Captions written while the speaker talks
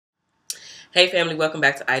Hey family, welcome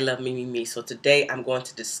back to I Love Me, Me, Me. So today I'm going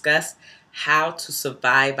to discuss how to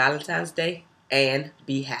survive Valentine's Day and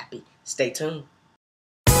be happy. Stay tuned.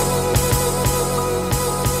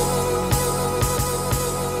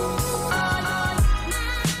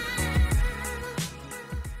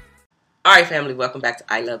 Alright family, welcome back to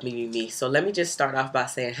I Love Me, Me, Me. So let me just start off by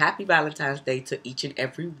saying happy Valentine's Day to each and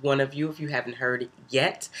every one of you if you haven't heard it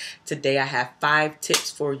yet. Today I have 5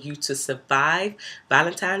 tips for you to survive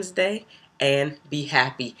Valentine's Day and be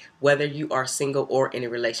happy, whether you are single or in a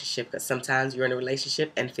relationship, because sometimes you're in a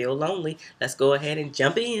relationship and feel lonely. Let's go ahead and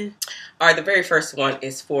jump in. All right, the very first one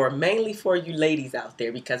is mainly for you ladies out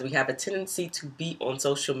there, because we have a tendency to be on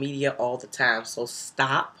social media all the time. So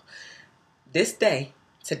stop this day,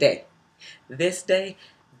 today. This day,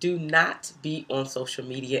 do not be on social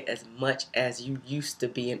media as much as you used to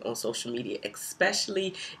being on social media,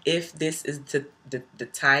 especially if this is the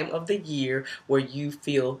time of the year where you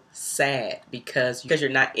feel sad because you're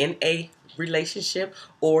not in a relationship,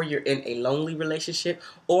 or you're in a lonely relationship,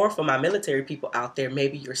 or for my military people out there,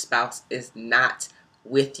 maybe your spouse is not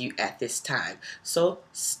with you at this time. So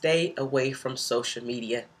stay away from social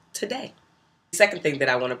media today. The second thing that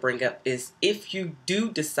I want to bring up is, if you do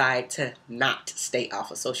decide to not stay off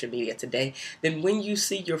of social media today, then when you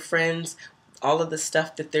see your friends, all of the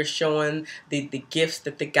stuff that they're showing, the gifts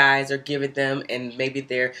that the guys are giving them, and maybe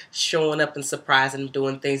they're showing up and surprising them,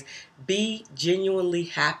 doing things, be genuinely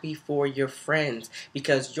happy for your friends,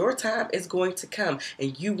 because your time is going to come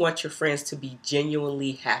and you want your friends to be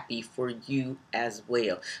genuinely happy for you as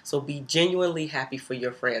well. So be genuinely happy for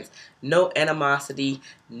your friends. No animosity,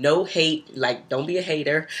 no hate. Like, don't be a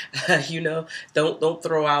hater. Don't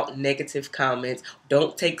throw out negative comments.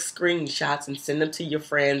 Don't take screenshots and send them to your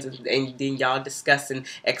friends, and then y'all discussing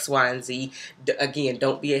X, Y, and Z. Again,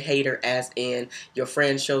 don't be a hater, as in your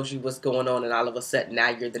friend shows you what's going on and all of a sudden now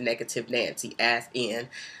you're the negative Nancy, as in,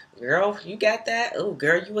 girl, you got that? Oh,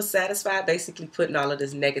 girl, you were satisfied. Basically putting all of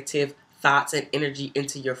this negative thoughts and energy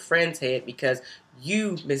into your friend's head because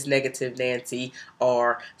you, Miss Negative Nancy,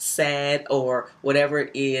 are sad, or whatever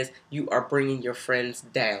it is, you are bringing your friends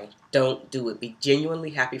down. Don't do it. Be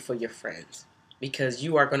genuinely happy for your friends, because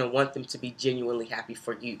you are going to want them to be genuinely happy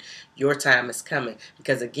for you. Your time is coming,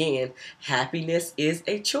 because again, happiness is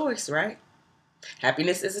a choice, right?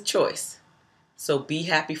 Happiness is a choice. So be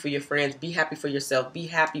happy for your friends. Be happy for yourself. Be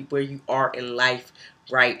happy where you are in life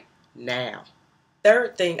right now.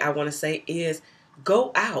 Third thing I want to say is,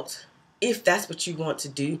 go out. If that's what you want to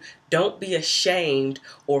do, don't be ashamed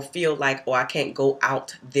or feel like, oh, I can't go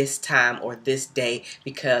out this time or this day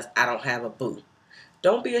because I don't have a boo.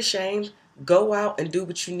 Don't be ashamed. Go out and do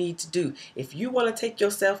what you need to do. If you want to take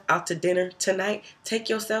yourself out to dinner tonight, take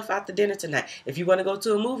yourself out to dinner tonight. If you want to go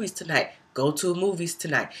to a movies tonight, go to a movies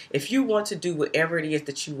tonight. If you want to do whatever it is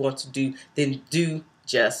that you want to do, then do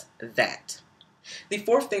just that. The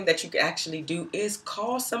fourth thing that you can actually do is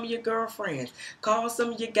call some of your girlfriends. Call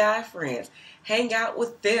some of your guy friends. Hang out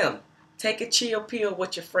with them. Take a chill pill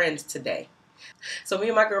with your friends today. So me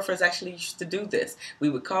and my girlfriends actually used to do this. We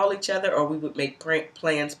would call each other, or we would make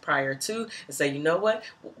plans prior to and say, you know what?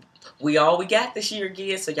 We got this year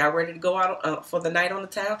again, so y'all ready to go out for the night on the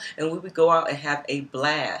town? And we would go out and have a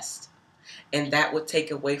blast. And that would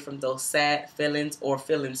take away from those sad feelings, or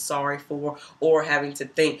feeling sorry for, or having to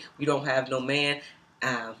think we don't have no man.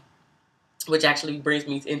 Which actually brings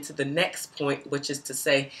me into the next point, which is to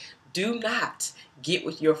say, do not get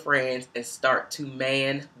with your friends and start to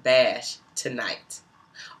man bash tonight.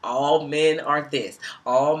 All men are this,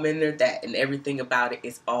 all men are that, and everything about it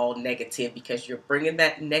is all negative, because you're bringing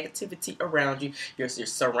that negativity around you. You're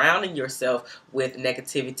surrounding yourself with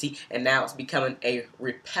negativity, and now it's becoming a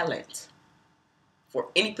repellent for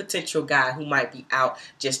any potential guy who might be out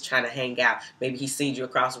just trying to hang out. Maybe he sees you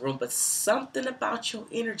across the room, but something about your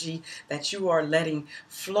energy that you are letting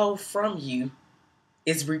flow from you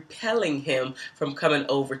is repelling him from coming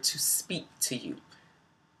over to speak to you.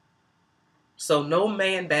 So no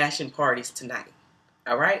man bashing parties tonight.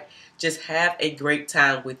 All right? Just have a great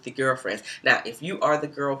time with the girlfriends. Now, if you are the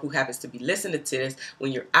girl who happens to be listening to this,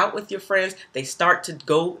 when you're out with your friends, they start to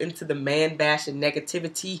go into the man bashing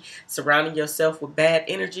negativity, surrounding yourself with bad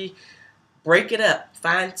energy, break it up.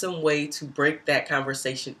 Find some way to break that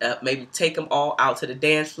conversation up. Maybe take them all out to the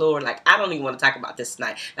dance floor. Like, I don't even want to talk about this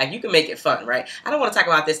tonight. Like, you can make it fun, right? I don't want to talk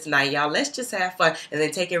about this tonight, y'all. Let's just have fun, and then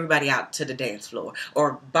take everybody out to the dance floor,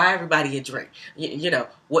 or buy everybody a drink.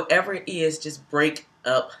 Whatever it is, just break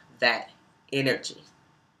up that energy.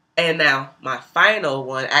 And now, my final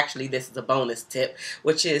one, actually, this is a bonus tip,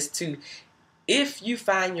 which is to, if you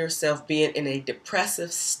find yourself being in a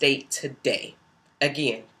depressive state today,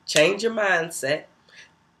 again, change your mindset.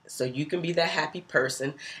 so you can be that happy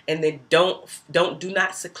person. And then do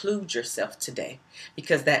not seclude yourself today,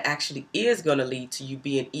 because that actually is going to lead to you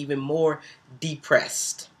being even more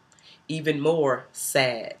depressed, even more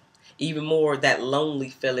sad, even more that lonely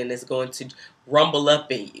feeling is going to rumble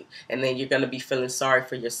up in you, and then you're going to be feeling sorry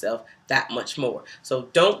for yourself that much more. So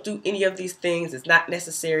don't do any of these things. It's not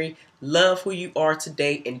necessary. Love who you are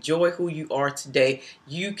today. Enjoy who you are today.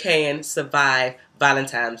 You can survive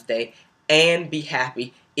Valentine's Day and be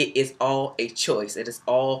happy. It is all a choice. It is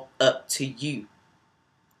all up to you.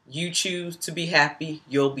 You choose to be happy,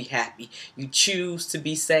 you'll be happy. You choose to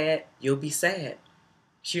be sad, you'll be sad.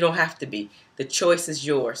 You don't have to be. The choice is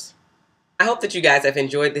yours. I hope that you guys have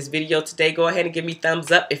enjoyed this video today. Go ahead and give me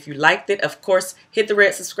thumbs up if you liked it. Of course, hit the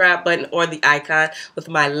red subscribe button or the icon with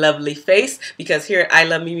my lovely face, because here at I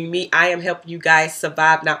Love Me, I am helping you guys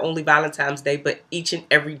survive not only Valentine's Day, but each and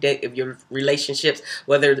every day of your relationships,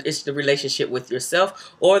 whether it's the relationship with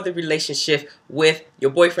yourself or the relationship with your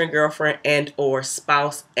boyfriend, girlfriend, and or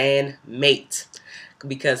spouse and mate.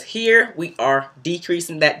 Because here we are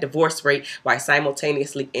decreasing that divorce rate while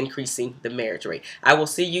simultaneously increasing the marriage rate. I will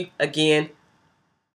see you again